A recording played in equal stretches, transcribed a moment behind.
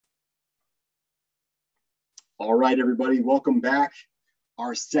All right, everybody, welcome back.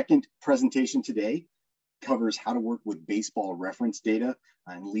 Our second presentation today covers how to work with baseball reference data.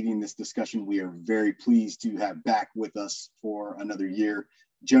 And leading this discussion, we are very pleased to have back with us for another year,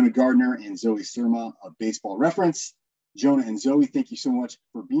 Jonah Gardner and Zoe Surma of Baseball Reference. Jonah and Zoe, thank you so much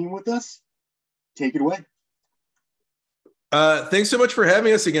for being with us. Take it away. Thanks so much for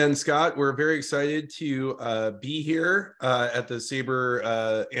having us again, Scott. We're very excited to be here at the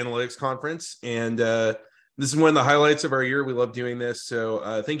SABR Analytics Conference. And this is one of the highlights of our year. We love doing this.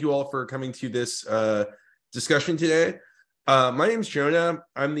 So thank you all for coming to this discussion today. My name is Jonah.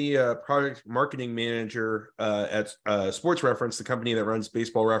 I'm the product marketing manager at Sports Reference, the company that runs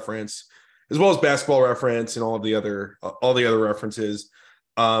Baseball Reference, as well as Basketball Reference and all the other references.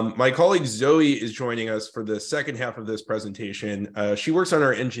 My colleague Zoe is joining us for the second half of this presentation. She works on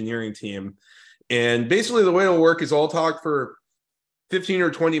our engineering team. And basically the way it'll work is I'll talk for 15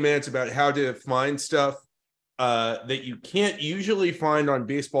 or 20 minutes about how to find stuff that you can't usually find on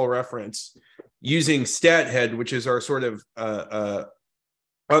Baseball Reference using StatHead, which is our sort of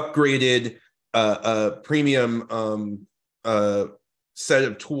upgraded premium set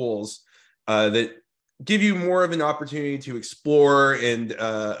of tools that give you more of an opportunity to explore and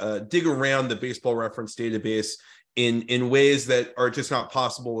dig around the Baseball Reference database in ways that are just not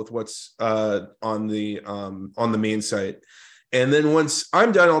possible with what's on the main site. And then once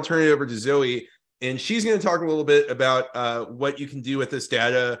I'm done, I'll turn it over to Zoe, and she's going to talk a little bit about what you can do with this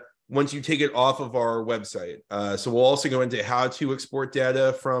data once you take it off of our website. So we'll also go into how to export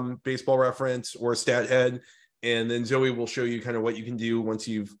data from Baseball Reference or StatHead, and then Zoe will show you kind of what you can do once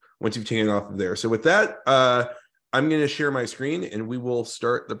you've taken it off of there. So with that, I'm going to share my screen and we will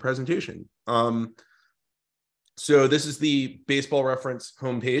start the presentation. So this is the Baseball Reference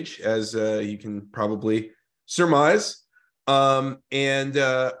homepage, as you can probably surmise. I'm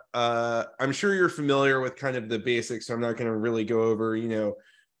sure you're familiar with kind of the basics, so I'm not going to really go over,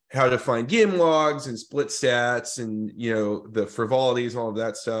 how to find game logs and split stats and, the frivolities and all of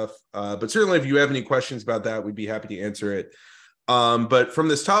that stuff. But certainly if you have any questions about that, we'd be happy to answer it. But from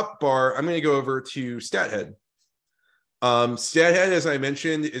this top bar, I'm going to go over to StatHead. StatHead, as I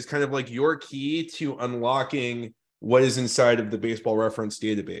mentioned, is kind of like your key to unlocking what is inside of the Baseball Reference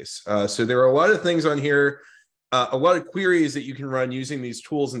database. So there are a lot of things on here, a lot of queries that you can run using these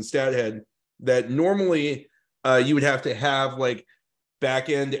tools in StatHead that normally you would have to have like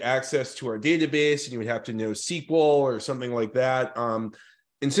back-end access to our database, and you would have to know SQL or something like that.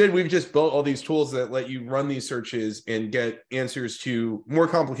 Instead, we've just built all these tools that let you run these searches and get answers to more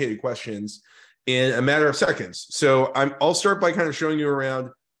complicated questions in a matter of seconds. So I'll start by kind of showing you around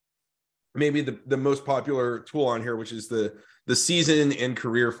maybe the most popular tool on here, which is the season and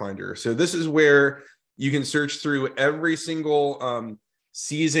career finder. So this is where you can search through every single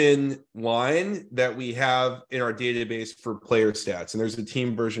season line that we have in our database for player stats. And there's a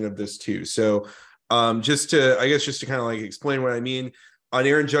team version of this too. So just to kind of like explain what I mean, on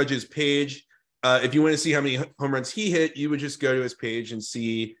Aaron Judge's page, if you want to see how many home runs he hit, you would just go to his page and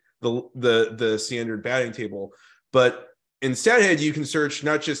see the standard batting table. But in StatHead, you can search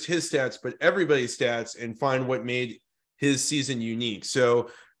not just his stats, but everybody's stats and find what made his season unique.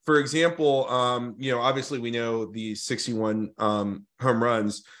 So for example, obviously we know the 61 home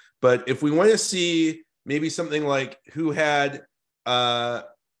runs, but if we want to see maybe something like who had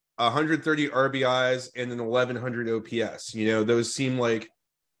 130 RBIs and an 1100 OPS, those seem like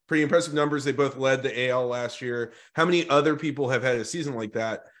pretty impressive numbers. They both led the AL last year. How many other people have had a season like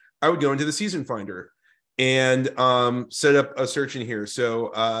that? I would go into the season finder and set up a search in here.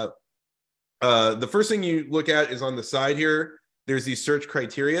 So the first thing you look at is on the side here. There's these search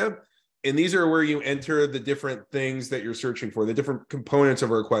criteria, and these are where you enter the different things that you're searching for, the different components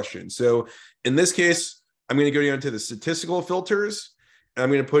of our question. So in this case, I'm going to go down to the statistical filters, and I'm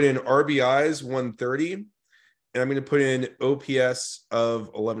going to put in RBIs 130, and I'm going to put in OPS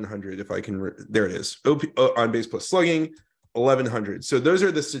of 1100 if I can. There it is. On base plus slugging, 1100. So those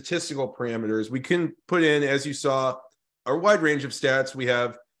are the statistical parameters. We can put in, as you saw, a wide range of stats. We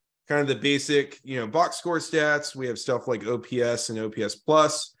have kind of the basic, box score stats. We have stuff like OPS and OPS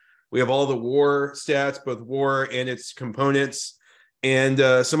plus. We have all the WAR stats, both WAR and its components, and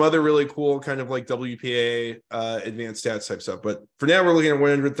some other really cool kind of like WPA advanced stats type stuff. But for now, we're looking at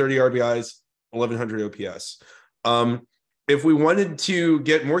 130 RBIs, 1100 OPS. If we wanted to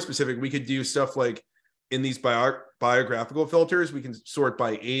get more specific, we could do stuff like in these biographical filters, we can sort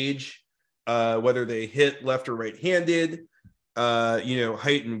by age, whether they hit left or right-handed,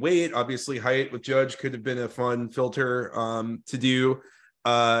 height and weight. Obviously height with Judge could have been a fun filter to do,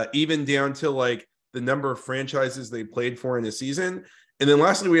 even down to like the number of franchises they played for in a season. And then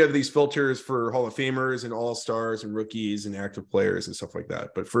lastly, we have these filters for Hall of Famers and All-Stars and rookies and active players and stuff like that.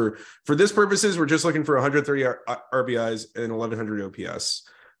 But for this purposes, we're just looking for 130 RBIs and 1100 OPS.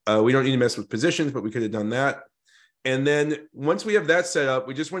 We don't need to mess with positions, but we could have done that. And then once we have that set up,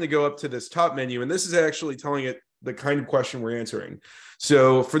 we just want to go up to this top menu. And this is actually telling it the kind of question we're answering.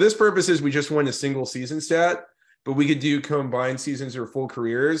 So for this purposes, we just want a single season stat, but we could do combined seasons or full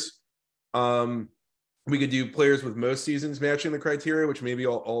careers. We could do players with most seasons matching the criteria, which maybe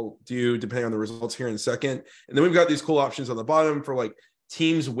I'll do depending on the results here in a second. And then we've got these cool options on the bottom for like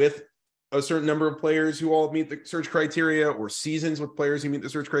teams with a certain number of players who all meet the search criteria, or seasons with players who meet the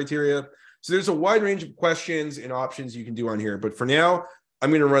search criteria. So there's a wide range of questions and options you can do on here. But for now,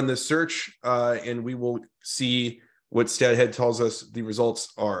 I'm going to run this search and we will see what StatHead tells us the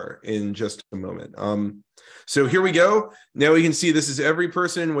results are in just a moment. So here we go. Now we can see this is every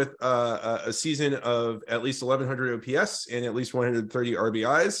person with a season of at least 1100 OPS and at least 130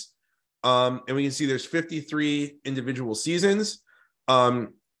 RBIs. And we can see there's 53 individual seasons.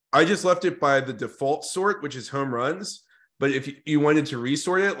 I just left it by the default sort, which is home runs. But if you wanted to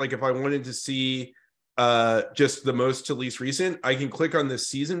resort it, like if I wanted to see just the most to least recent, I can click on this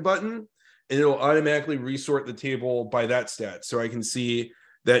season button and it'll automatically resort the table by that stat. So I can see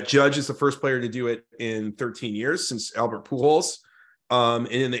that Judge is the first player to do it in 13 years since Albert Pujols. And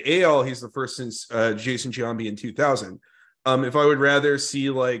in the AL, he's the first since Jason Giambi in 2000. If I would rather see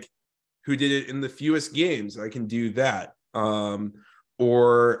like who did it in the fewest games, I can do that.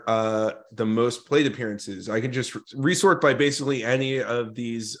 Or the most plate appearances. I can just resort by basically any of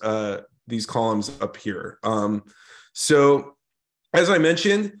these columns up here. So as I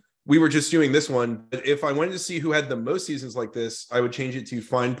mentioned, we were just doing this one, but if I wanted to see who had the most seasons like this, I would change it to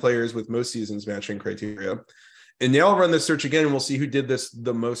find players with most seasons matching criteria. And now I'll run this search again and we'll see who did this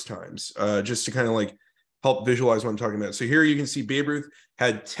the most times, just to kind of like help visualize what I'm talking about. So here you can see Babe Ruth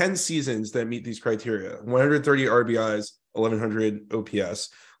had 10 seasons that meet these criteria: 130 RBIs, 1100 OPS.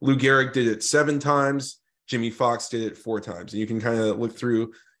 Lou Gehrig did it 7 times. Jimmy Fox did it 4 times. And you can kind of look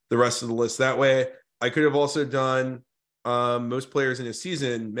through the rest of the list that way. I could have also done most players in a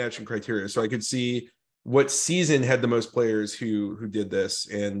season matching criteria. So I could see what season had the most players who did this,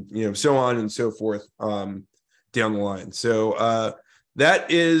 and so on and so forth down the line. So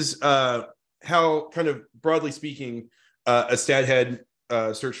that is how, kind of broadly speaking, a StatHead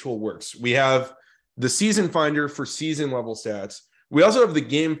search tool works. We have the season finder for season level stats. We also have the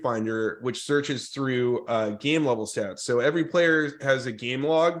game finder, which searches through game level stats. So every player has a game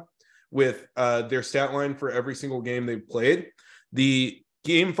log with their stat line for every single game they've played. The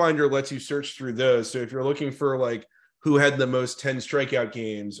game finder lets you search through those. So if you're looking for like who had the most 10 strikeout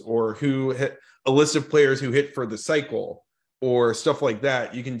games, or who hit a list of players who hit for the cycle, or stuff like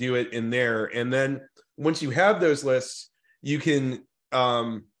that, you can do it in there. And then once you have those lists, you can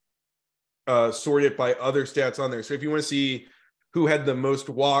sort it by other stats on there. So if you want to see who had the most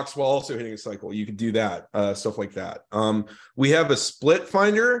walks while also hitting a cycle, you could do that, stuff like that. We have a split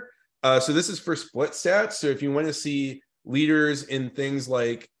finder. So this is for split stats. So if you want to see leaders in things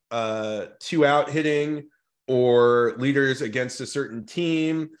like 2 out hitting, or leaders against a certain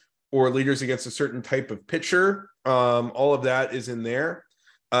team, or leaders against a certain type of pitcher, all of that is in there.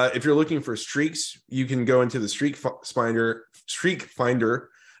 If you're looking for streaks, you can go into the streak finder.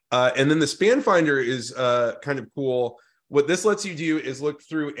 And then the span finder is kind of cool. What this lets you do is look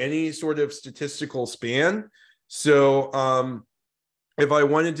through any sort of statistical span. So if I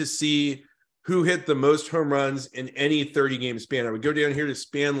wanted to see who hit the most home runs in any 30-game span, I would go down here to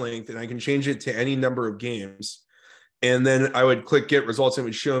span length, and I can change it to any number of games. And then I would click get results, and it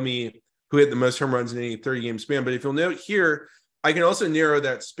would show me who hit the most home runs in any 30-game span. But if you'll note here, I can also narrow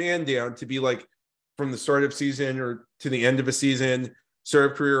that span down to be like from the start of season or to the end of a season,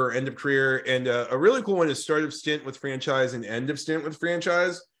 start of career or end of career. And a really cool one is start of stint with franchise and end of stint with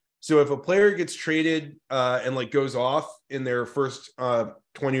franchise. So if a player gets traded and like goes off in their first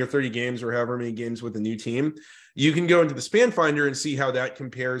 20 or 30 games, or however many games with a new team, you can go into the span finder and see how that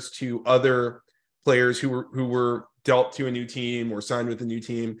compares to other players who were dealt to a new team or signed with a new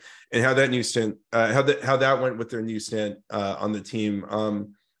team, and how that new stint, how that went with their new stint on the team.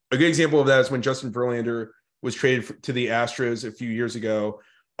 A good example of that is when Justin Verlander was traded to the Astros a few years ago.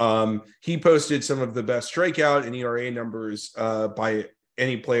 He posted some of the best strikeout and ERA numbers by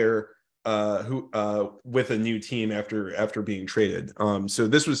any player who with a new team after being traded. So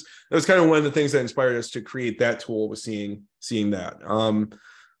that was kind of one of the things that inspired us to create that tool, was seeing that.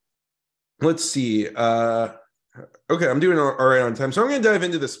 Let's see. Okay, I'm doing all right on time. So I'm going to dive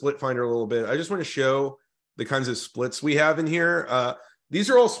into the split finder a little bit. I just want to show the kinds of splits we have in here. These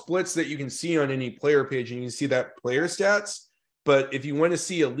are all splits that you can see on any player page, and you can see that player stats. But if you want to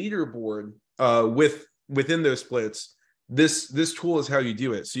see a leaderboard within those splits, this tool is how you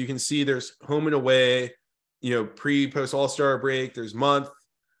do it. So you can see there's home and away, pre-post all-star break, there's month.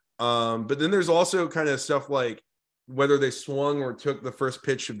 But then there's also kind of stuff like whether they swung or took the first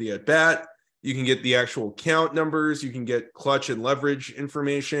pitch of the at-bat. You can get the actual count numbers. You can get clutch and leverage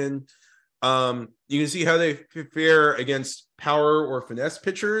information. You can see how they fare against power or finesse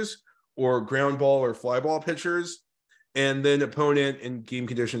pitchers or ground ball or fly ball pitchers, and then opponent and game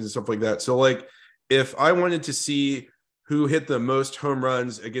conditions and stuff like that. So like if I wanted to see who hit the most home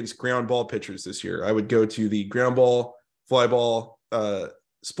runs against ground ball pitchers this year, I would go to the ground ball, fly ball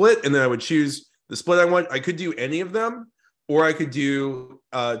split, and then I would choose the split I want. I could do any of them, or I could do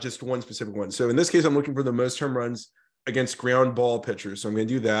just one specific one. So in this case, I'm looking for the most home runs against ground ball pitchers. So I'm going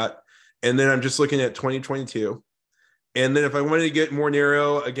to do that. And then I'm just looking at 2022. And then if I wanted to get more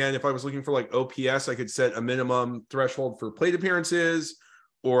narrow, again, if I was looking for like OPS, I could set a minimum threshold for plate appearances,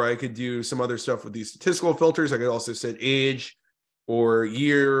 or I could do some other stuff with these statistical filters. I could also set age or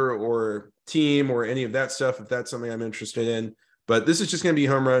year or team or any of that stuff if that's something I'm interested in. But this is just going to be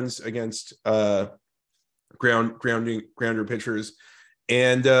home runs against grounder pitchers.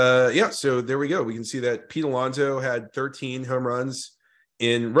 And so there we go. We can see that Pete Alonso had 13 home runs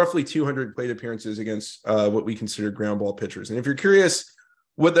in roughly 200 plate appearances against what we consider ground ball pitchers. And if you're curious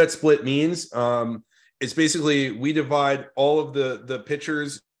what that split means, it's basically we divide all of the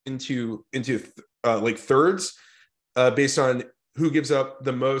pitchers into like thirds based on who gives up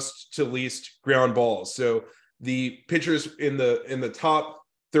the most to least ground balls. So the pitchers in the top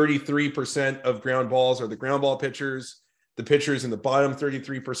 33% of ground balls are the ground ball pitchers. The pitchers in the bottom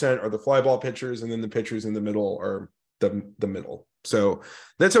 33% are the fly ball pitchers, and then the pitchers in the middle are the middle. So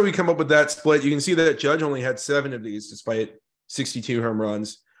that's how we come up with that split. You can see that Judge only had 7 of these despite 62 home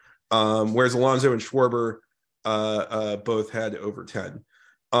runs, whereas Alonso and Schwarber both had over 10.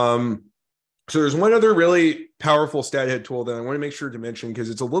 So there's one other really powerful stat head tool that I want to make sure to mention because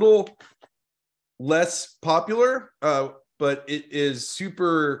it's a little less popular, but it is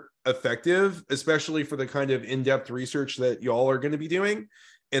super effective, especially for the kind of in-depth research that y'all are going to be doing.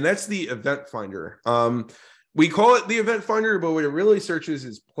 And that's the event finder. We call it the event finder, but what it really searches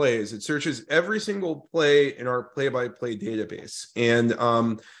is plays. It searches every single play in our play-by-play database. And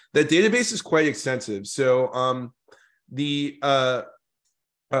that database is quite extensive. So thanks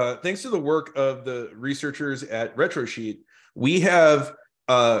to the work of the researchers at RetroSheet, we have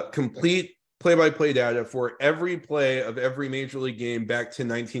complete play-by-play data for every play of every major league game back to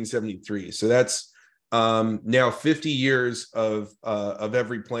 1973. So that's now 50 years of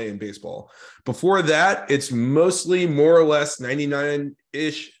every play in baseball. Before that, it's mostly more or less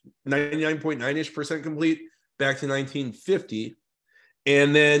 99.9% complete back to 1950.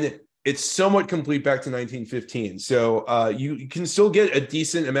 And then it's somewhat complete back to 1915. So you can still get a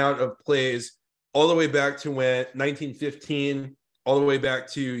decent amount of plays all the way back to 1915, all the way back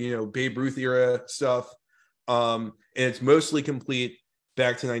to, Babe Ruth era stuff. And it's mostly complete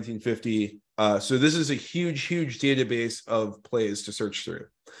back to 1950. So this is a huge database of plays to search through.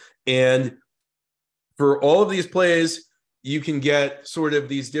 And for all of these plays, you can get sort of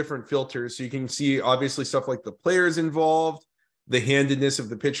these different filters. So you can see obviously stuff like the players involved, the handedness of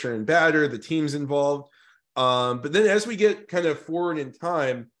the pitcher and batter, the teams involved. But then as we get kind of forward in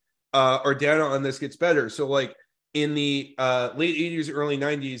time, our data on this gets better. So like in the late 80s, early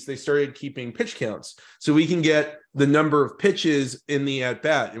 90s, they started keeping pitch counts. So we can get the number of pitches in the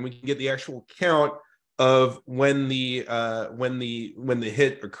at-bat, and we can get the actual count of when the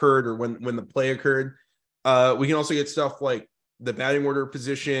hit occurred or when the play occurred. We can also get stuff like the batting order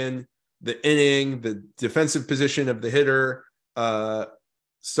position, the inning, the defensive position of the hitter,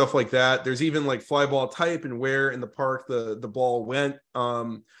 stuff like that. There's even like fly ball type and where in the park the ball went.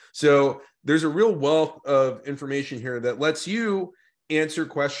 So there's a real wealth of information here that lets you answer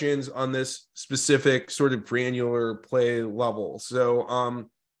questions on this specific sort of granular play level. So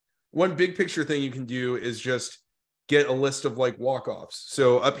one big picture thing you can do is just get a list of like walk-offs.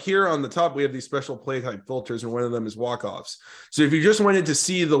 So up here on the top, we have these special play type filters, and one of them is walk-offs. So if you just wanted to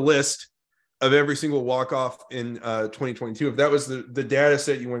see the list of every single walk-off in 2022, if that was the data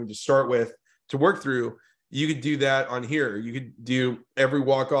set you wanted to start with to work through, you could do that on here. You could do every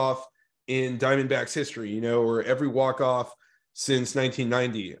walk-off in Diamondbacks history, or every walk-off since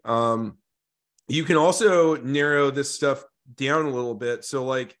 1990. You can also narrow this stuff down a little bit. So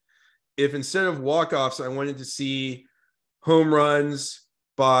like if instead of walk-offs, I wanted to see home runs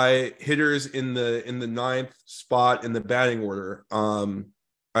by hitters in the 9th spot in the batting order,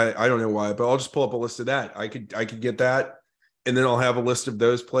 I don't know why, but I'll just pull up a list of that. I could get that, and then I'll have a list of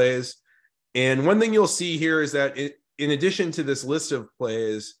those plays. And one thing you'll see here is that in addition to this list of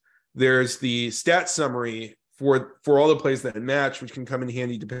plays, there's the stat summary for all the plays that match, which can come in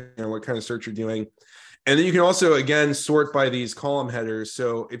handy depending on what kind of search you're doing. And then you can also, again, sort by these column headers.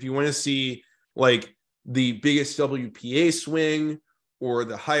 So if you want to see like the biggest WPA swing or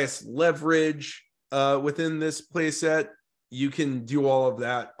the highest leverage within this play set, you can do all of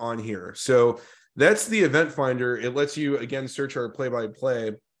that on here. So that's the event finder. It lets you, again, search our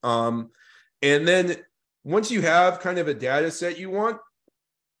play-by-play. And then once you have kind of a data set you want,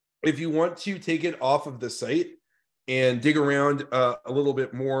 if you want to take it off of the site and dig around a little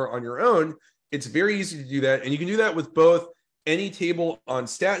bit more on your own, it's very easy to do that. And you can do that with both any table on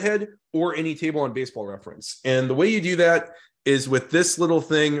StatHead or any table on Baseball Reference. And the way you do that is with this little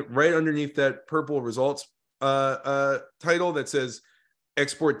thing right underneath that purple results title that says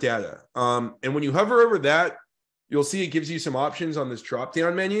export data. And when you hover over that, you'll see it gives you some options on this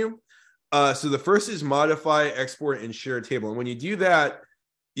drop-down menu. So the first is modify, export, and share table. And when you do that,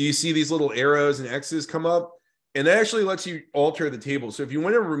 you see these little arrows and X's come up, and that actually lets you alter the table. So if you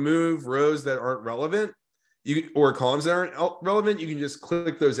want to remove rows that aren't relevant, or columns that aren't relevant, you can just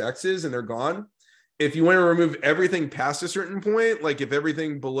click those X's and they're gone. If you want to remove everything past a certain point, like if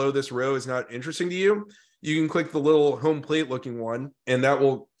everything below this row is not interesting to you, you can click the little home plate looking one, and that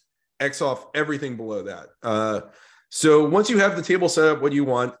will X off everything below that. So once you have the table set up what you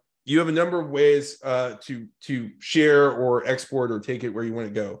want, you have a number of ways to share or export or take it where you want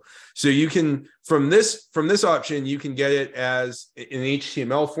to go. So you can, from this option, you can get it as an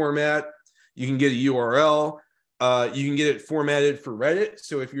HTML format. You can get a URL. You can get it formatted for Reddit.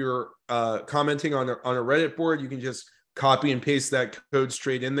 So if you're commenting on a Reddit board, you can just copy and paste that code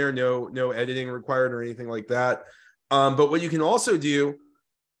straight in there. No editing required or anything like that. But what you can also do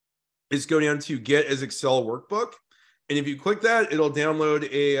is go down to Get as Excel Workbook. And if you click that, it'll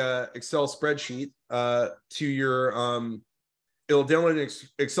download a Excel spreadsheet to your it'll download an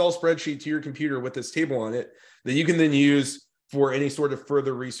Excel spreadsheet to your computer with this table on it that you can then use for any sort of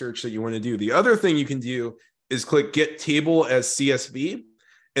further research that you want to do. The other thing you can do is click Get Table as CSV,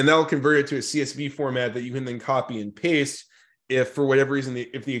 and that'll convert it to a CSV format that you can then copy and paste if for whatever reason,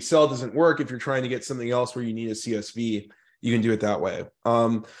 if the Excel doesn't work, if you're trying to get something else where you need a CSV, you can do it that way.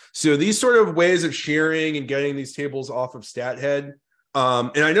 So these sort of ways of sharing and getting these tables off of StatHead.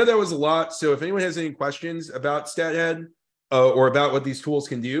 And I know that was a lot. So if anyone has any questions about StatHead or about what these tools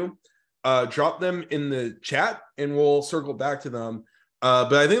can do, drop them in the chat and we'll circle back to them.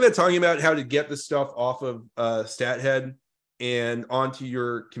 But I think that talking about how to get this stuff off of StatHead and onto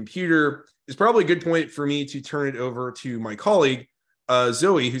your computer is probably a good point for me to turn it over to my colleague,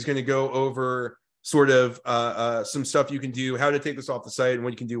 Zoe, who's going to go over sort of some stuff you can do, how to take this off the site, and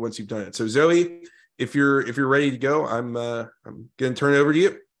what you can do once you've done it. So Zoe, if you're ready to go, I'm going to turn it over to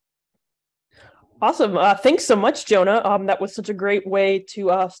you. Awesome. Thanks so much, Jonah. That was such a great way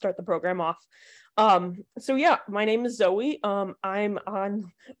to start the program off. So yeah, my name is Zoe. I'm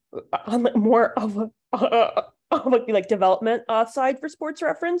on more of a like development side for Sports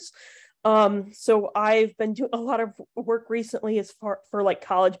Reference. So I've been doing a lot of work recently as far for like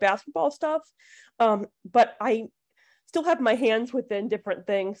college basketball stuff. But I still have my hands within different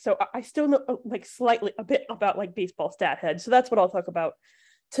things. So I still know like slightly a bit about like baseball StatHead. So that's what I'll talk about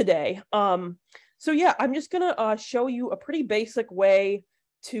today. So yeah, I'm just gonna show you a pretty basic way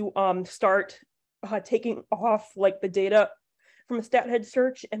to start taking off like the data from a StatHead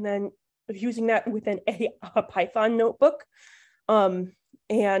search and then using that within a Python notebook.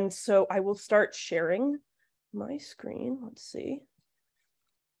 And so I will start sharing my screen. Let's see.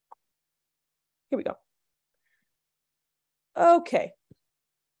 Here we go. Okay,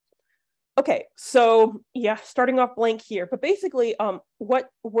 so yeah, starting off blank here. But basically, what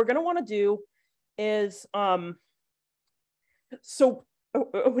we're gonna want to do is, so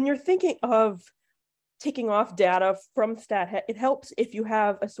when you're thinking of taking off data from StatHead, it helps if you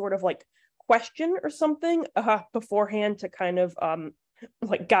have a sort of like question or something beforehand to kind of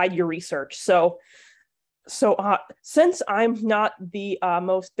like guide your research. So since I'm not the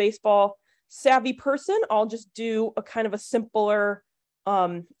most baseball savvy person, I'll just do a kind of a simpler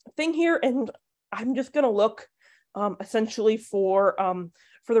thing here, and I'm just going to look essentially for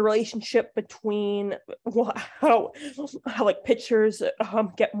the relationship between how like pitchers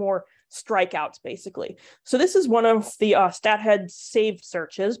get more strikeouts, basically. So this is one of the StatHead saved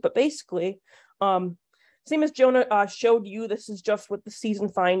searches, but basically, same as Jonah showed you, this is just with the season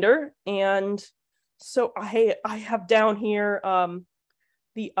finder. And so I have down here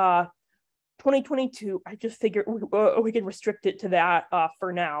the 2022. I just figured we could restrict it to that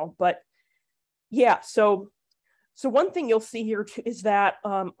for now. But yeah, so one thing you'll see here too is that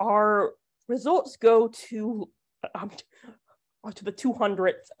our results go to to the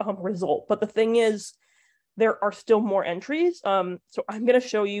 200th result. But the thing is, there are still more entries. So I'm going to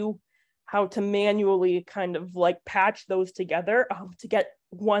show you how to manually kind of like patch those together to get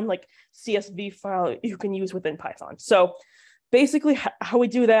one like CSV file you can use within Python. So basically how we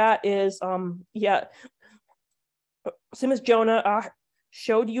do that is, same as Jonah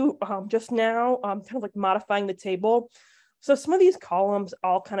showed you just now, kind of like modifying the table. So some of these columns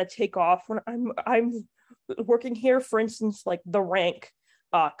I'll kind of take off when I'm working here, for instance, like the rank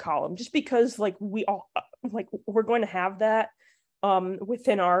column, just because like we're going to have that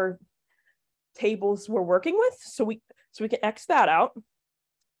within our tables we're working with. So we can X that out.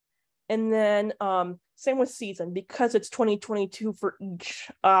 And then same with season, because it's 2022 for each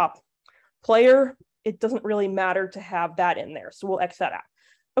player, it doesn't really matter to have that in there. So we'll X that out.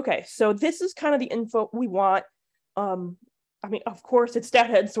 Okay, so this is kind of the info we want. I mean, of course, it's stat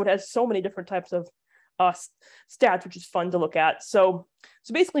head, so it has so many different types of stats, which is fun to look at. So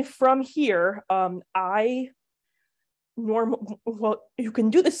basically from here, you can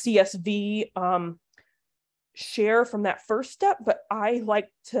do the CSV share from that first step, but I like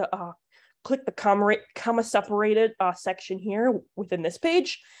to click the comma separated section here within this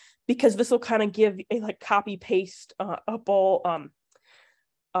page, because this will kind of give a like copy paste upable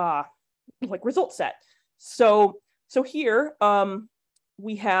like result set. So here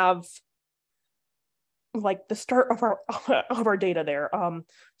we have like the start of our data there.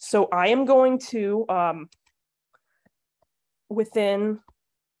 So I am going to within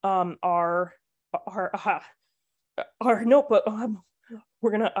our notebook,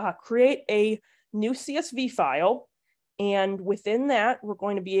 we're gonna create a new CSV file, and within that we're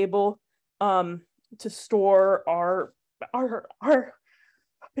going to be able to store our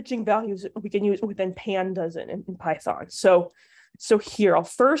pitching values we can use within pandas in Python. So here I'll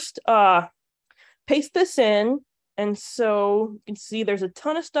first paste this in, and so you can see there's a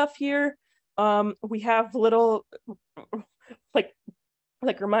ton of stuff here. We have little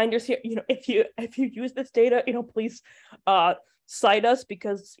like reminders here. You know, if you use this data, you know, please cite us,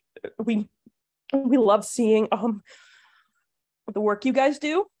 because we love seeing the work you guys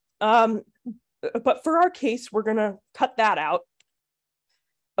do. But for our case, we're gonna cut that out.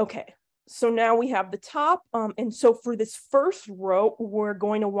 Okay, so now we have the top, and so for this first row, we're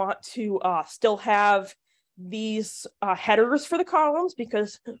going to want to still have these headers for the columns,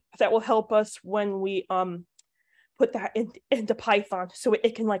 because that will help us when we put that into Python, so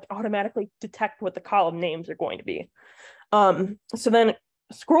it can like automatically detect what the column names are going to be. So then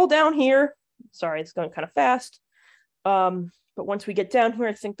scroll down here. Sorry, it's going kind of fast. But once we get down here,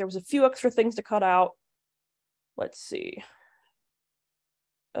 I think there was a few extra things to cut out. Let's see.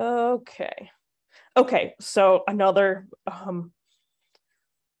 Okay, so another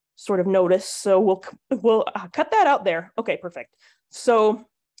sort of notice. So we'll cut that out there. Okay, perfect. So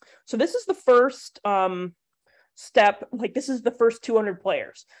this is the first step. Like, this is the first 200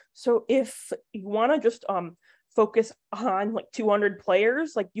 players. So if you want to just focus on like 200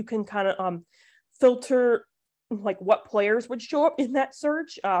 players, like you can kind of filter like what players would show up in that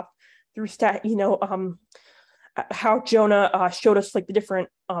search through stat, you know, how Jonah showed us like the different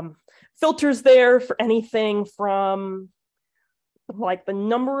filters there for anything from like the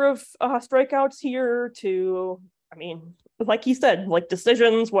number of strikeouts here to, I mean, like he said, like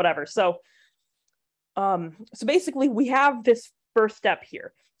decisions, whatever. So basically we have this first step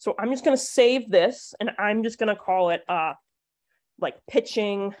here. So I'm just going to save this, and I'm just going to call it like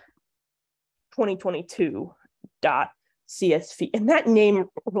pitching 2022.csv, and that name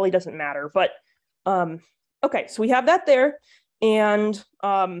really doesn't matter, but okay, so we have that there. And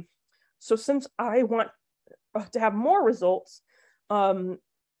so since I want to have more results, the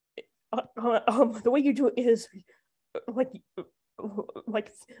way you do it is like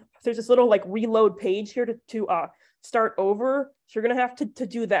there's this little like reload page here to start over. So you're gonna have to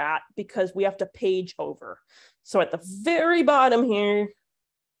do that, because we have to page over. So at the very bottom here,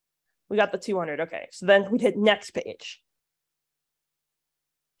 we got the 200. Okay, so then we'd hit next page.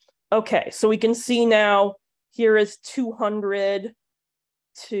 Okay, so we can see now here is 200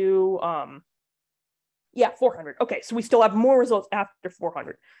 to 400. Okay, so we still have more results after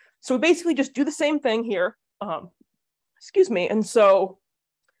 400. So we basically just do the same thing here. Excuse me. And so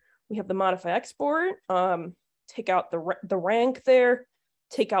we have the modify export, take out the rank there,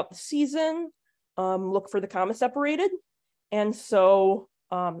 take out the season, look for the comma separated. And so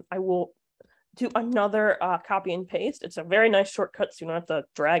I will do another copy and paste. It's a very nice shortcut, so you don't have to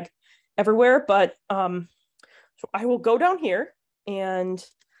drag everywhere. But so I will go down here, and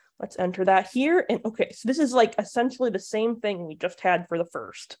let's enter that here. And okay, so this is like essentially the same thing we just had for the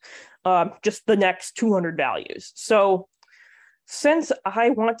first, just the next 200 values. So since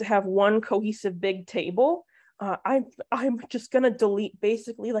I want to have one cohesive big table, I'm just gonna delete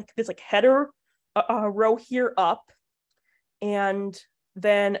basically like this like header row here up, and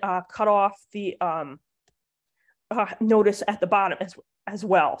then cut off the notice at the bottom as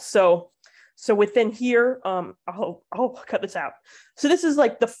well. So within here, I'll cut this out. So this is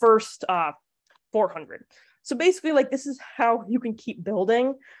like the first 400. So basically, like this is how you can keep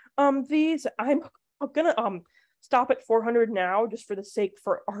building these. I'm gonna stop at 400 now, just for the sake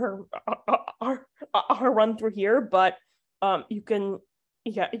for our run through here. But you can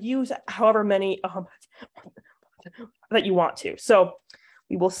use however many that you want to. So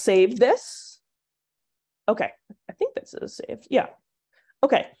we will save this. Okay, I think this is saved. Yeah.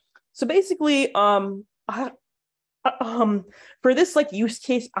 Okay. So basically, for this like use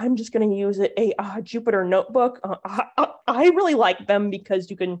case, I'm just going to use a Jupyter notebook. I really like them because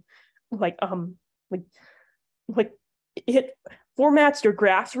you can like it formats your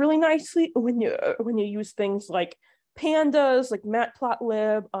graphs really nicely when you use things like pandas, like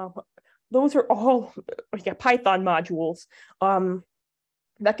matplotlib. Those are all Python modules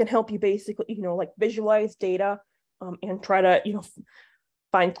that can help you basically like visualize data and try to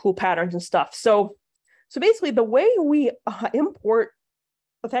find cool patterns and stuff. So basically the way we import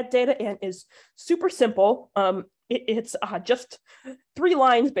that data in is super simple. It's just 3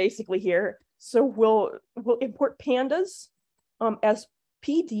 lines basically here. So we'll import pandas as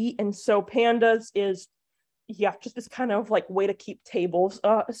PD, and so pandas is just this kind of like way to keep tables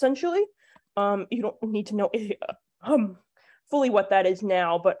essentially. You don't need to know fully what that is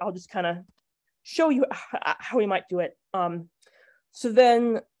now, but I'll just kind of show you how we might do it. So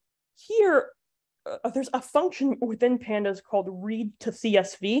then here, there's a function within pandas called read to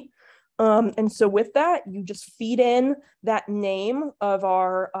CSV. And so with that, you just feed in that name of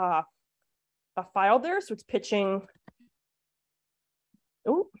our file there. So it's pitching.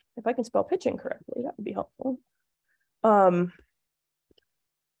 Oh, if I can spell pitching correctly, that would be helpful.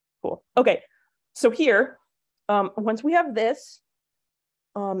 Cool. Okay. So here, once we have this,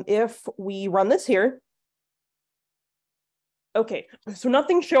 if we run this here, okay, so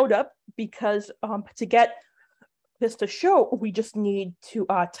nothing showed up because to get this to show, we just need to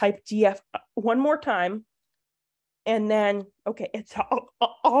type df one more time. And then, okay, it's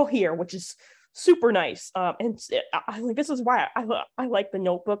all here, which is super nice. And this is why I like the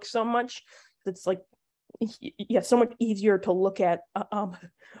notebook so much. It's like, so much easier to look at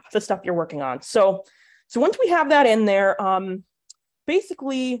the stuff you're working on. So once we have that in there,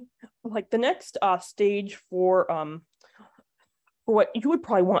 basically, like the next stage for what you would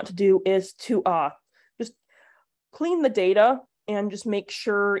probably want to do is to just clean the data and just make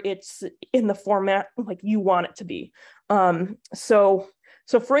sure it's in the format like you want it to be. So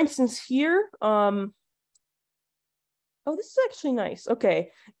for instance here, oh, this is actually nice. Okay,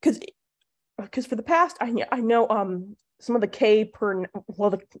 because for the past, I know some of the the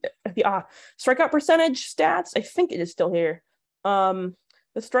strikeout percentage stats, I think it is still here. The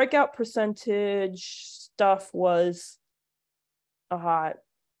strikeout percentage stuff was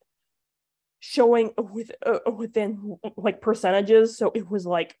showing within like percentages. So it was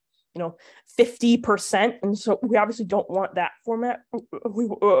like, 50%. And so we obviously don't want that format. We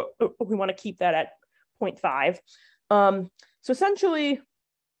want to keep that at 0.5. So essentially,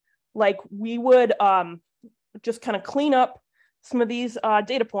 like we would just kind of clean up some of these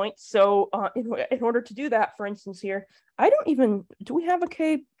data points. So in order to do that, for instance here, do we have a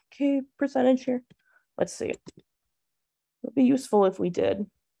K percentage here? Let's see. It'd be useful if we did.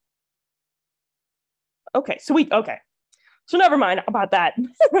 Okay, so never mind about that.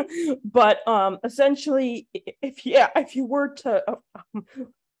 But essentially, if you were to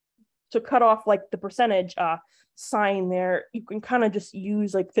cut off like the percentage sign there, you can kind of just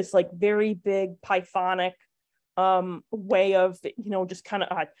use like this like very big Pythonic way of just kind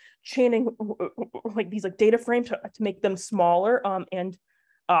of chaining like these like data frames to make them smaller and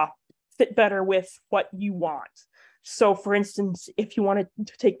fit better with what you want. So for instance, if you wanted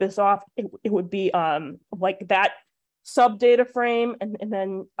to take this off, it would be like that sub data frame, and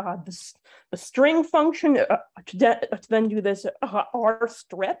then the string function to then do this R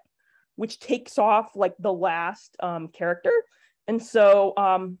strip, which takes off like the last character. And so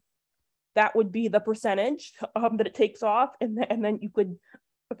that would be the percentage that it takes off. And then you could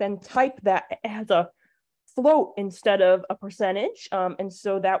then type that as a float instead of a percentage. And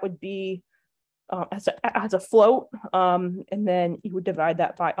so that would be as a float. And then you would divide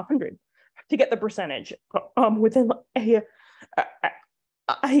that by 100 to get the percentage within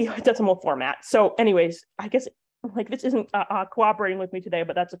decimal format. So anyways, I guess like this isn't cooperating with me today,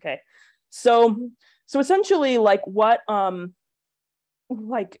 but that's okay. So essentially like what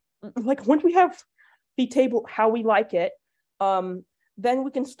like when we have the table how we like it, then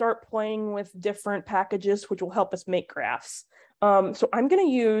we can start playing with different packages which will help us make graphs. So I'm going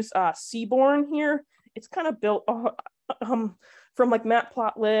to use Seaborn here. It's kind of built from like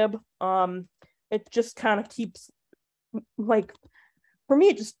Matplotlib. It just kind of keeps like, for me,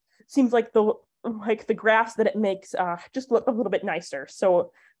 it just seems like the graphs that it makes just look a little bit nicer.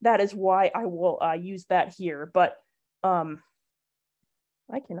 So that is why I will use that here. But I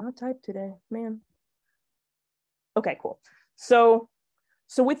cannot type today, man. Okay, cool. So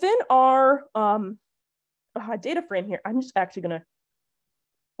within our data frame here, I'm just actually going to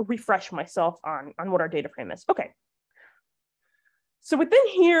refresh myself on what our data frame is. Okay. So within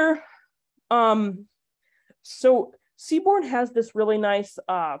here, so Seaborn has this really nice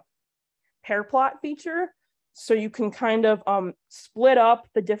pair plot feature. So you can kind of split up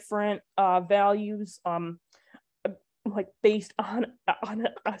the different values like based on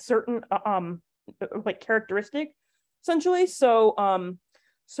a certain like characteristic, essentially. So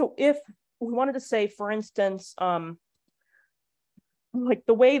so if we wanted to say, for instance, like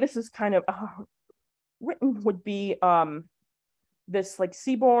the way this is kind of written would be this like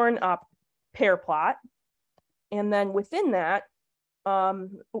Seaborn pair plot. And then within that,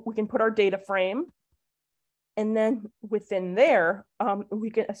 we can put our data frame. And then within there, we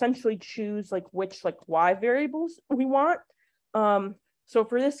can essentially choose like which like Y variables we want. So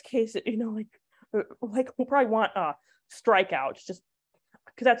for this case, you know, like we'll probably want strikeouts, just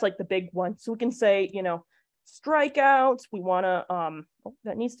because that's like the big one. So we can say, you know, strikeouts, we want to, oh,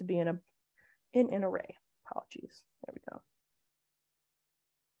 that needs to be in an array. Apologies. There we go.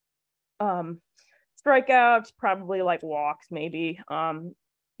 Strikeouts, probably like walks, maybe.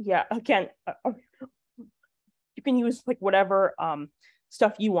 Yeah, again, you can use like whatever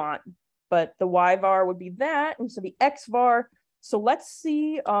stuff you want, but the Y var would be that, and so the X var. So let's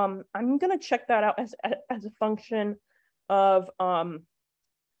see. I'm gonna check that out as a function of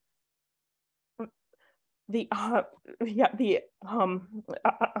the how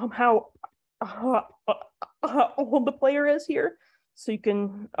old the player is here. So you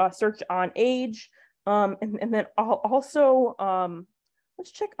can search on age, and then also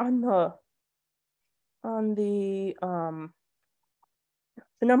let's check on the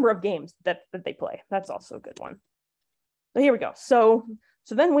number of games that they play. That's also a good one. So here we go. So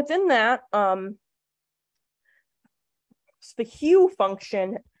then within that, the hue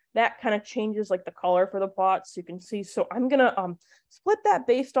function that kind of changes like the color for the plot, so you can see. So I'm gonna split that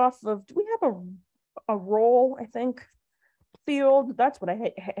based off of, do we have a role, I think, field? That's what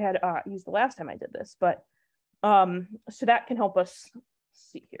I had used the last time I did this, but so that can help us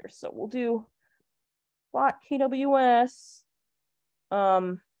see here. So we'll do plot KWS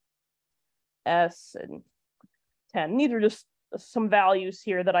S and 10. These are just some values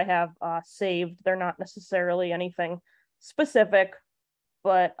here that I have saved. They're not necessarily anything specific,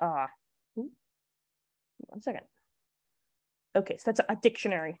 but 1 second. Okay, so that's a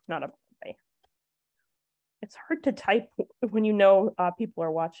dictionary, not a array. It's hard to type when you know people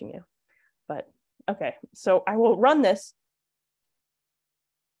are watching you, but okay. So I will run this.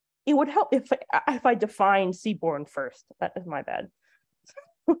 It would help if I define Seaborn first. That is my bad.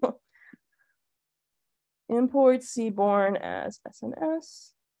 Import Seaborn as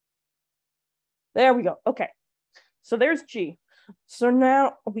SNS. There we go. Okay. So there's G. So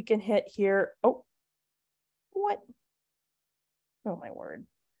now we can hit here. Oh, what? Oh my word.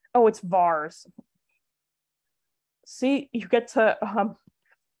 Oh, it's vars. See, you get to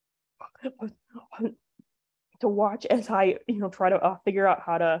watch as I, try to figure out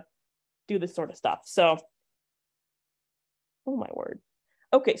how to do this sort of stuff. So, oh my word.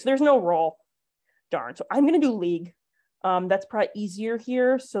 Okay, so there's no role. Darn. So I'm going to do league. That's probably easier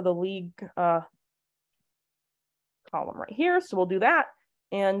here. So the league column right here. So we'll do that.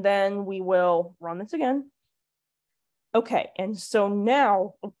 And then we will run this again. Okay, and so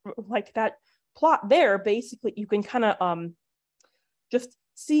now, like that plot there, basically you can kind of just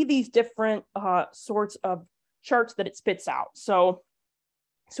see these different sorts of charts that it spits out. So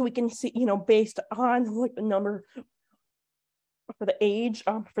we can see, based on like the number for the age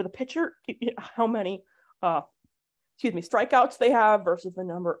for the pitcher, how many strikeouts they have versus the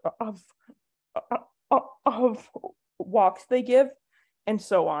number of walks they give, and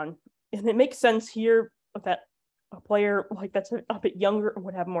so on. And it makes sense here that a player like that's a bit younger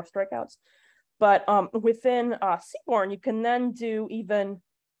would have more strikeouts. But within Seaborn, you can then do even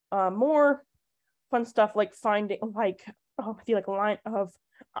more fun stuff like finding like the like line of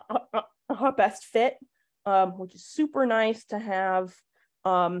best fit, which is super nice to have.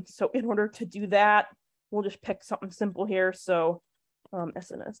 So in order to do that, we'll just pick something simple here. So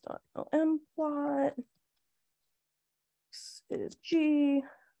sns.lm plot is G.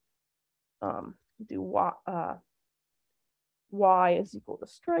 Do Y is equal to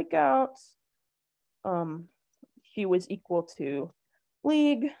strikeouts. Q is equal to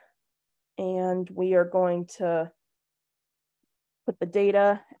league. And we are going to put the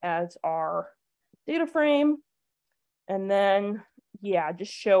data as our data frame. And then, yeah,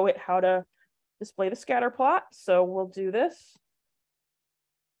 just show it how to display the scatter plot. So we'll do this.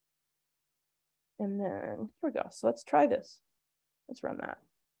 And then here we go. So let's try this. Let's run that.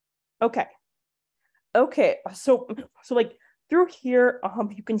 Okay. Okay. So like through here,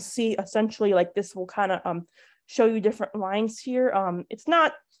 you can see essentially like this will kind of show you different lines here. It's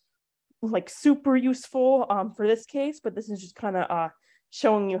not like super useful for this case, but this is just kind of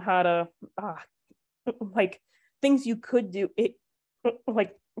showing you how to like things you could do. It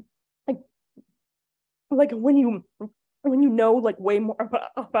like when you know like way more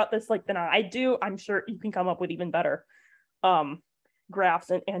about this like than I do, I'm sure you can come up with even better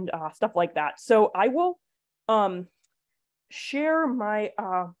graphs and stuff like that. So I will share my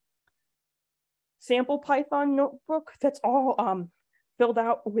sample Python notebook that's all filled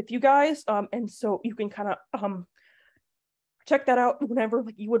out with you guys, and so you can kind of check that out whenever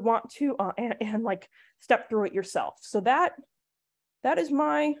like you would want to, and like step through it yourself. So that is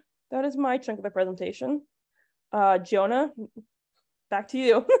my chunk of the presentation. Jonah, back to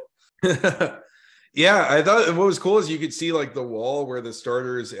you. Yeah, I thought what was cool is you could see like the wall where the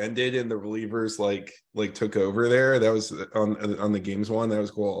starters ended and the relievers like took over there. That was on the games one. That was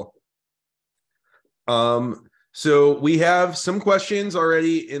cool. So we have some questions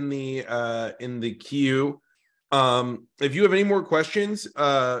already in the queue. If you have any more questions,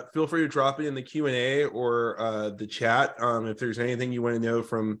 feel free to drop it in the Q&A or the chat. If there's anything you want to know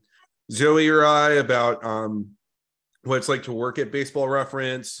from Zoe or I about what it's like to work at Baseball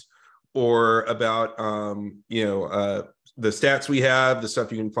Reference, or about the stats we have, the stuff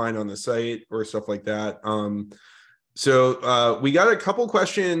you can find on the site, or stuff like that. So we got a couple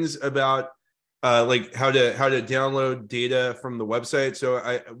questions about like how to download data from the website. So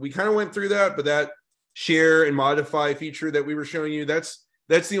we kind of went through that, but that share and modify feature that we were showing you, that's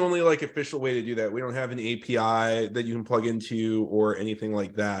the only like official way to do that. We don't have an API that you can plug into or anything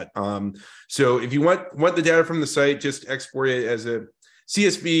like that. So if you want the data from the site, just export it as a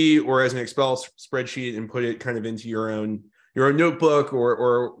CSV or as an Excel spreadsheet and put it kind of into your own notebook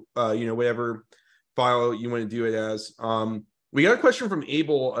or whatever file you want to do it as. We got a question from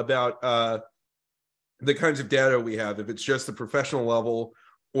Abel about the kinds of data we have, if it's just the professional level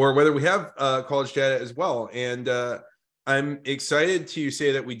or whether we have college data as well. And I'm excited to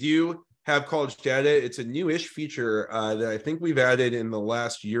say that we do have college data. It's a newish feature that I think we've added in the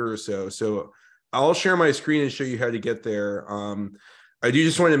last year or so. So I'll share my screen and show you how to get there. I do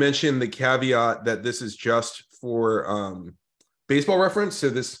just want to mention the caveat that this is just for Baseball Reference. So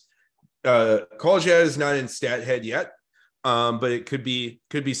this college data is not in StatHead yet, but it could be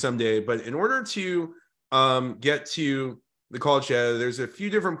someday. But in order to get to the college data, there's a few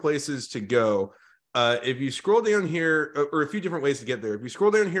different places to go. If you scroll down here, or a few different ways to get there. If you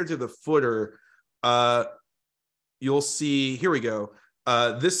scroll down here to the footer, you'll see, here we go.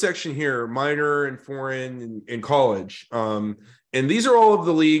 This section here, minor and foreign and college. And these are all of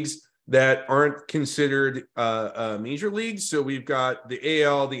the leagues that aren't considered major leagues. So we've got the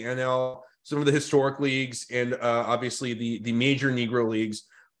AL, the NL, some of the historic leagues, and obviously the major Negro leagues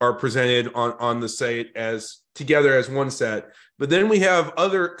are presented on the site as together as one set. But then we have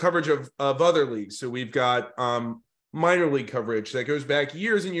other coverage of other leagues. So we've got minor league coverage that goes back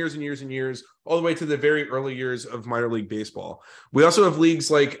years and years and years and years, all the way to the very early years of minor league baseball. We also have leagues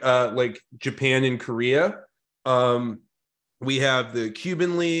like Japan and Korea. We have the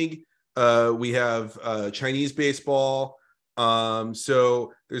Cuban League. We have Chinese baseball.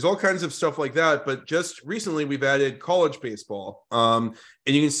 So there's all kinds of stuff like that. But just recently, we've added college baseball. And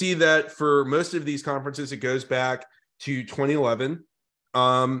you can see that for most of these conferences, it goes back to 2011.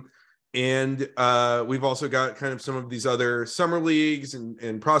 And we've also got kind of some of these other summer leagues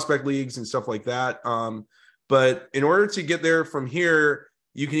and prospect leagues and stuff like that. But in order to get there from here,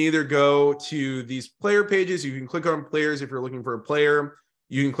 you can either go to these player pages. You can click on players if you're looking for a player.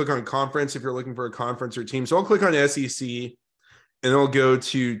 You can click on conference if you're looking for a conference or team. So I'll click on SEC, and I'll go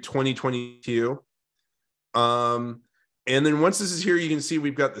to 2022. And then once this is here, you can see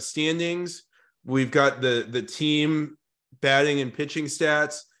we've got the standings. We've got the team batting and pitching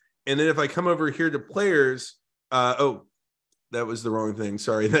stats. And then if I come over here to players, that was the wrong thing.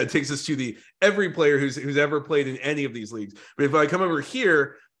 Sorry. That takes us to every player who's ever played in any of these leagues. But if I come over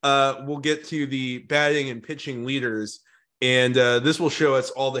here, we'll get to the batting and pitching leaders. And this will show us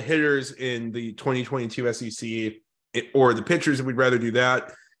all the hitters in the 2022 SEC, or the pitchers if we'd rather do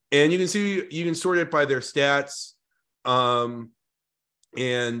that. And you can see, you can sort it by their stats. And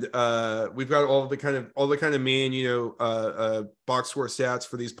we've got all the kind of main, box score stats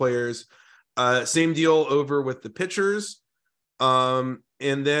for these players. Same deal over with the pitchers. And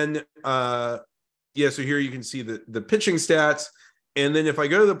then, so here you can see the pitching stats. And then if I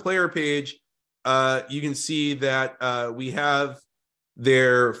go to the player page, you can see that we have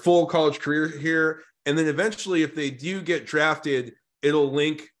their full college career here. And then eventually, if they do get drafted, it'll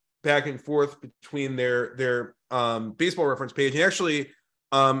link back and forth between their baseball reference page. And actually,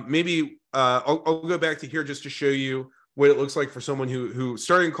 maybe I'll go back to here just to show you what it looks like for someone who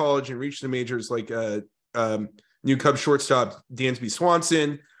started in college and reached the majors, like new Cubs shortstop Dansby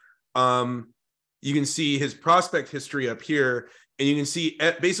Swanson. You can see his prospect history up here, and you can see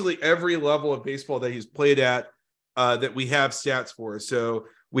basically every level of baseball that he's played at that we have stats for. So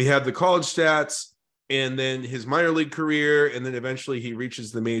we have the college stats, and then his minor league career, and then eventually he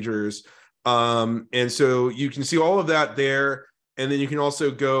reaches the majors. And so you can see all of that there. And then you can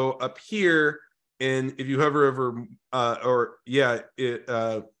also go up here, and if you hover over,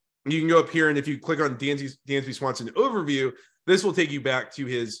 you can go up here, and if you click on Dansby Swanson overview, this will take you back to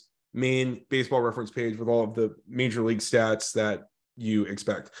his main baseball reference page with all of the major league stats that you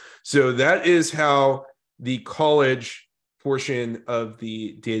expect. So that is how the college portion of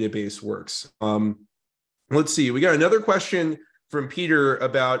the database works. Let's see, we got another question from Peter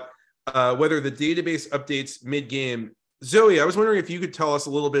about whether the database updates mid-game. Zoe, I was wondering if you could tell us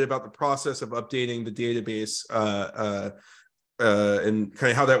a little bit about the process of updating the database and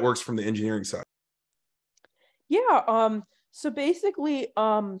kind of how that works from the engineering side. Yeah, so basically,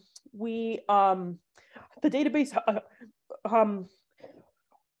 we the database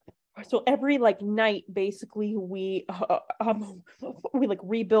so every night, basically we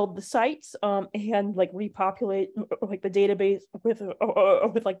rebuild the sites and repopulate the database with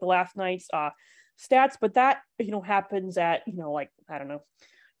the last night's stats, but that happens at I don't know,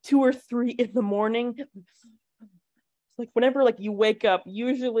 2 or 3 in the morning. Whenever you wake up,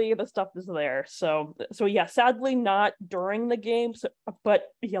 usually the stuff is there. So yeah, sadly not during the game, but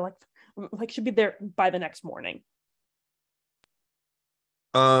yeah, should be there by the next morning.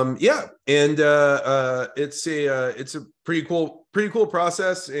 Yeah, and it's a pretty cool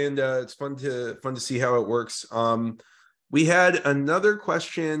process, and it's fun to see how it works. We had another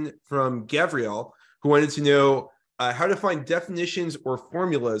question from Gabrielle, who wanted to know how to find definitions or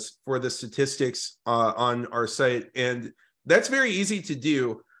formulas for the statistics on our site, and that's very easy to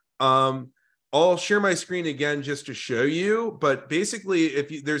do. I'll share my screen again just to show you, but basically,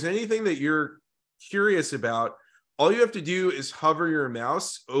 if there's anything that you're curious about, all you have to do is hover your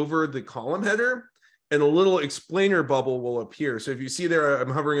mouse over the column header, and a little explainer bubble will appear. So if you see there, I'm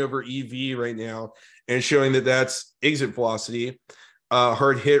hovering over EV right now and showing that that's exit velocity,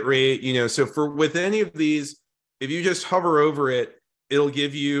 hard hit rate, so with any of these, if you just hover over it, it'll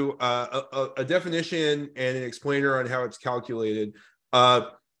give you a definition and an explainer on how it's calculated.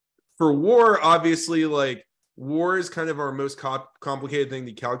 For WAR, obviously, WAR is kind of our most complicated thing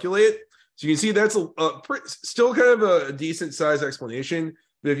to calculate. So you can see that's still kind of a decent size explanation.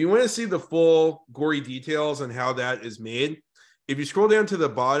 But if you want to see the full gory details on how that is made, if you scroll down to the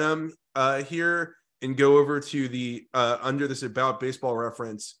bottom here and go over to the under this About Baseball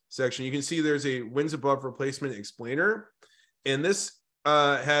Reference section, you can see there's a wins above replacement explainer. And this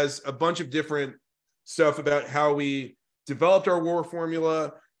has a bunch of different stuff about how we developed our WAR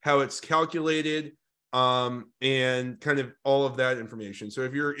formula, how it's calculated, and kind of all of that information. So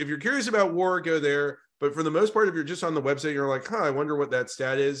if you're curious about WAR, go there. But for the most part, if you're just on the website, you're like, I wonder what that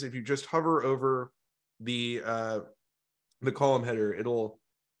stat is. If you just hover over the column header, it'll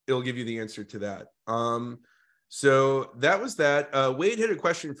give you the answer to that. So that was that. Wade had a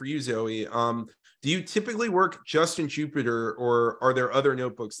question for you, Zoe. Do you typically work just in Jupyter, or are there other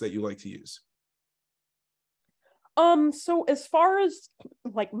notebooks that you like to use? So as far as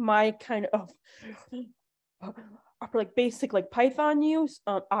my kind of basic Python use,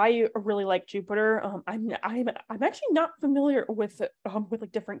 I really like Jupyter. I'm actually not familiar with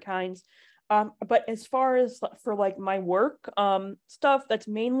different kinds. But as far as for my work stuff, that's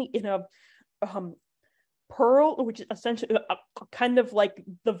mainly in a Perl, which is essentially kind of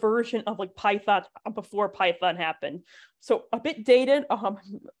the version of Python before Python happened. So a bit dated,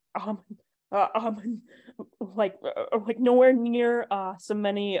 nowhere near so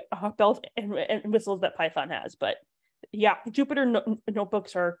many bells and whistles that Python has, but yeah, Jupyter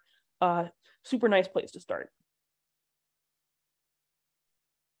notebooks are super nice place to start.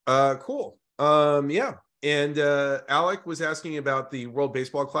 Cool. Yeah. And Alec was asking about the World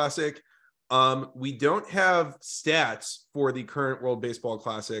Baseball Classic. We don't have stats for the current World Baseball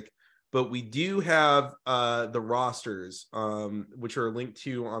Classic, but we do have the rosters, which are linked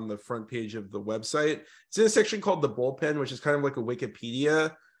to on the front page of the website. It's in a section called the bullpen, which is kind of like a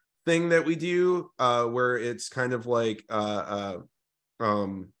Wikipedia thing that we do, where it's kind of like we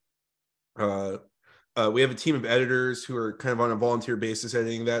have a team of editors who are kind of on a volunteer basis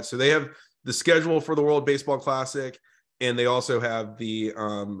editing that. So they have the schedule for the World Baseball Classic, and they also have the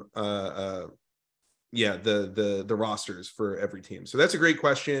the rosters for every team. So that's a great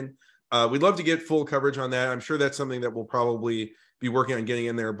question. We'd love to get full coverage on that. I'm sure that's something that we'll probably be working on getting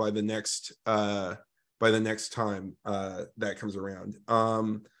in there by the next time that comes around.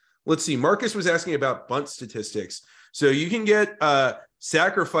 Let's see. Marcus was asking about bunt statistics. So you can get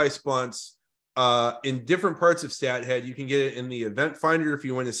sacrifice bunts in different parts of StatHead. You can get it in the event finder if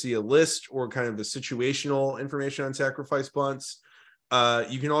you want to see a list or kind of the situational information on sacrifice bunts.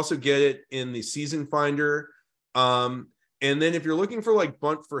 You can also get it in the season finder. And then if you're looking for like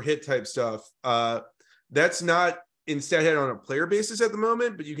bunt for hit type stuff, that's not in StatHead on a player basis at the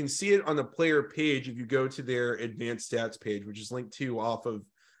moment, but you can see it on the player page if you go to their advanced stats page, which is linked to off of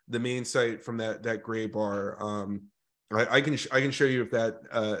the main site from that gray bar. I can show you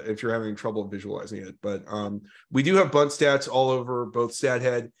if you're having trouble visualizing it, but we do have bunt stats all over both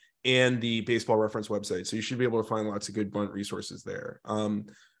StatHead and the Baseball Reference website, so you should be able to find lots of good bunt resources there.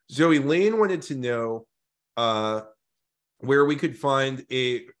 Zoe Lane wanted to know where we could find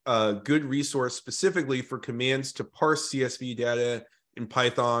a good resource specifically for commands to parse CSV data in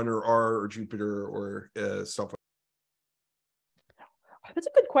Python or R or Jupyter or stuff like that. That's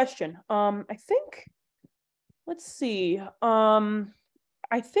a good question. I think, let's see.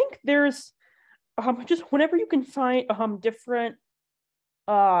 I think there's just whenever you can find different.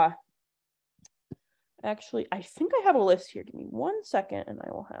 Actually, I think I have a list here. Give me 1 second, and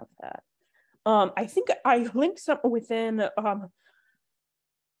I will have that. I think I linked something within the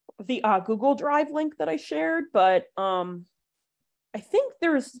Google Drive link that I shared, but I think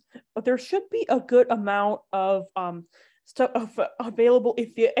there should be a good amount of stuff available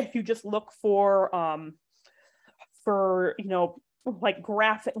if you just look for like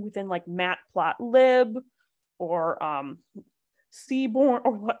graphic within like Matplotlib or Seaborn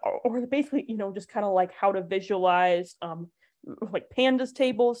or basically just kind of like how to visualize like pandas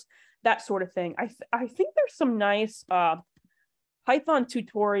tables, that sort of thing. I think there's some nice Python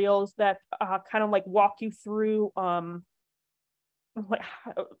tutorials that kind of like walk you through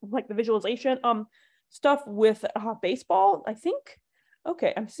like the visualization stuff with baseball. I think,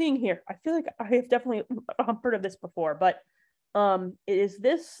 okay, I'm seeing here. I feel like I have definitely heard of this before, but it is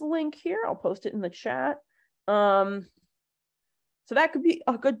this link here. I'll post it in the chat. So that could be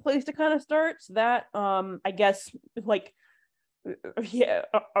a good place to kind of start. So that I guess like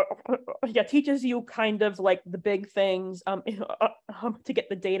teaches you kind of like the big things to get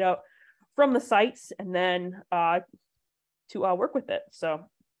the data from the sites and then to work with it. So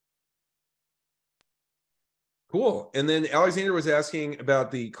cool. And then Alexander was asking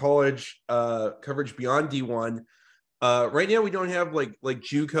about the college coverage beyond D1. Right now we don't have like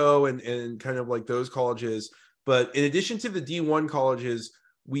JUCO and kind of like those colleges, but in addition to the D1 colleges,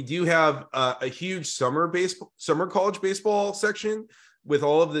 we do have a huge summer college baseball section with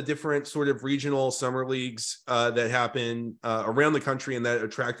all of the different sort of regional summer leagues that happen around the country and that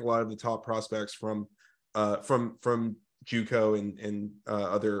attract a lot of the top prospects from JUCO and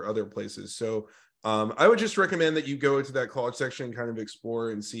other places. So I would just recommend that you go to that college section and kind of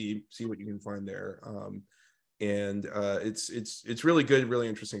explore and see what you can find there. And it's really good, really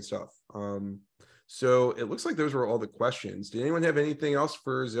interesting stuff. So it looks like those were all the questions. Did anyone have anything else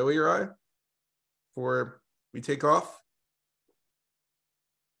for Zoe or I before we take off?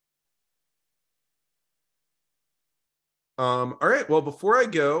 All right. Well, before I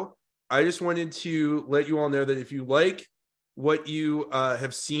go, I just wanted to let you all know that if you like what you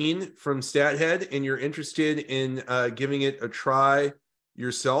have seen from StatHead and you're interested in giving it a try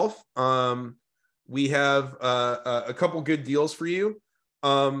yourself, we have a couple good deals for you.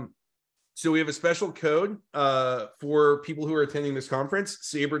 So we have a special code for people who are attending this conference,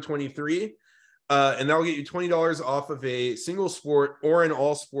 SABR23, and that'll get you $20 off of a single sport or an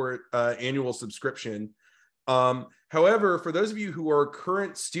all sport annual subscription. However, for those of you who are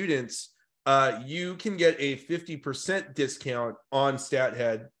current students, you can get a 50% discount on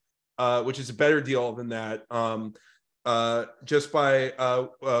StatHead, which is a better deal than that. just by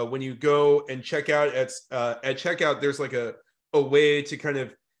when you go and check out at checkout, there's like a way to kind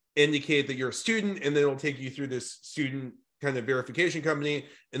of indicate that you're a student, and then it'll take you through this student kind of verification company.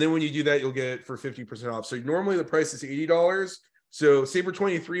 And then when you do that, you'll get it for 50% off. So normally the price is $80. So SABR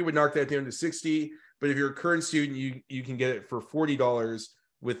 23 would knock that down to $60. But if you're a current student, you can get it for $40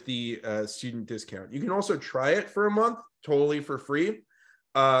 with the student discount. You can also try it for a month totally for free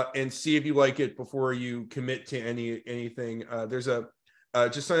and see if you like it before you commit to anything. There's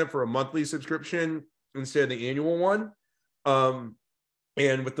just sign up for a monthly subscription instead of the annual one.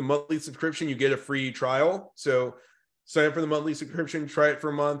 And with the monthly subscription, you get a free trial. So sign up for the monthly subscription, try it for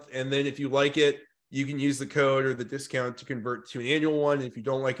a month, and then if you like it, you can use the code or the discount to convert to an annual one. And if you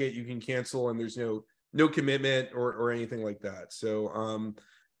don't like it, you can cancel, and there's no commitment or anything like that. So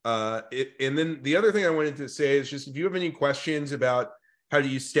and then the other thing I wanted to say is just if you have any questions about how to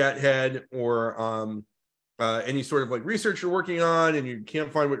use StatHead or any sort of like research you're working on and you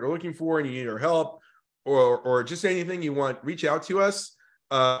can't find what you're looking for and you need our help, or just anything you want, reach out to us.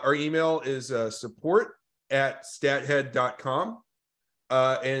 Our email is support@stathead.com.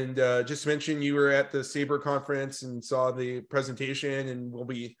 And just mention you were at the SABR conference and saw the presentation, and we'll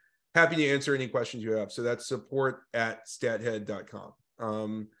be happy to answer any questions you have. So that's support@stathead.com.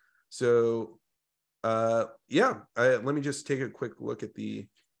 Let me just take a quick look at the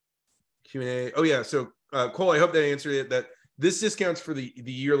Q&A. Oh yeah, so Cole, I hope that answered it. That this discounts for the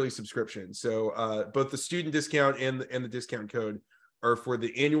yearly subscription. So both the student discount and the discount code are for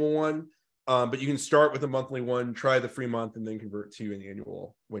the annual one. But you can start with a monthly one, try the free month, and then convert to an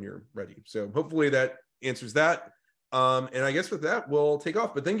annual when you're ready. So hopefully that answers that. And I guess with that, we'll take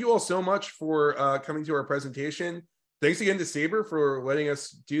off. But thank you all so much for coming to our presentation. Thanks again to SABR for letting us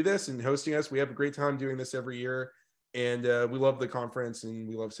do this and hosting us. We have a great time doing this every year. And we love the conference and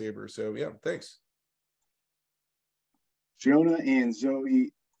we love SABR. So yeah, thanks. Jonah and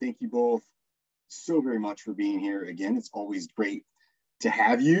Zoe, thank you both so very much for being here. Again, it's always great to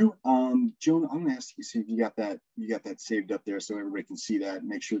have you. Jonah, I'm gonna ask you, see if you got that saved up there so everybody can see that,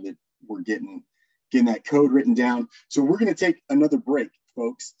 make sure that we're getting that code written down. So we're gonna take another break,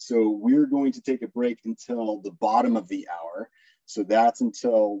 folks. So we're going to take a break until the bottom of the hour. So that's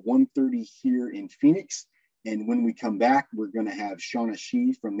until 1:30 here in Phoenix. And when we come back, we're gonna have Shauna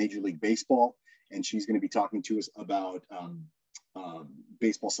Shee from Major League Baseball, and she's gonna be talking to us about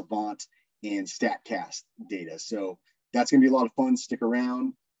Baseball Savant and StatCast data. So that's going to be a lot of fun. Stick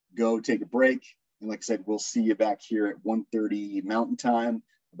around, go take a break. And like I said, we'll see you back here at 1:30 Mountain Time,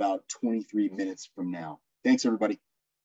 about 23 minutes from now. Thanks, everybody.